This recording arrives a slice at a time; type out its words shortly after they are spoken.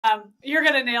You're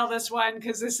going to nail this one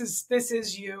because this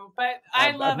is you. But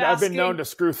I love asking. I've been known to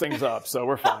screw things up, so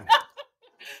we're fine.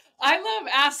 I love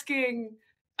asking,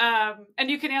 and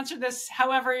you can answer this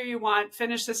however you want,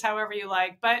 finish this however you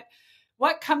like. But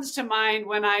what comes to mind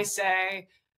when I say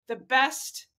the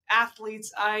best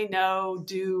athletes I know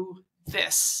do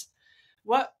this?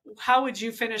 How would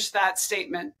you finish that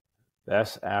statement?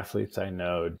 Best athletes I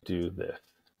know do this.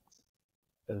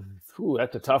 Ooh,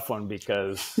 that's a tough one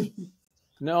because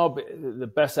no, the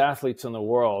best athletes in the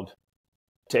world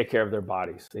take care of their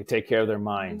bodies. They take care of their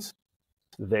minds.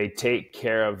 They take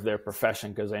care of their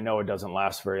profession because they know it doesn't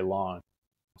last very long.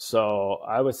 So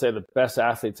I would say the best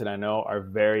athletes that I know are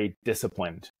very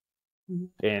disciplined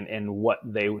in what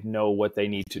they know what they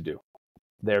need to do.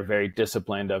 They're very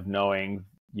disciplined of knowing,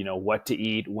 what to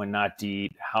eat, when not to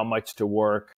eat, how much to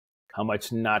work, how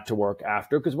much not to work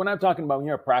after. Because when I'm talking about when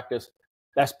you're at practice,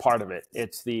 that's part of it.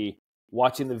 It's the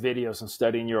watching the videos and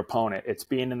studying your opponent. It's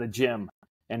being in the gym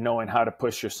and knowing how to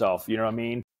push yourself. You know what I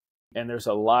mean? And there's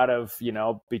a lot of,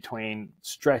 between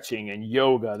stretching and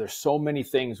yoga, there's so many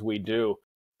things we do.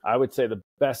 I would say the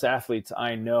best athletes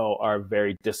I know are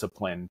very disciplined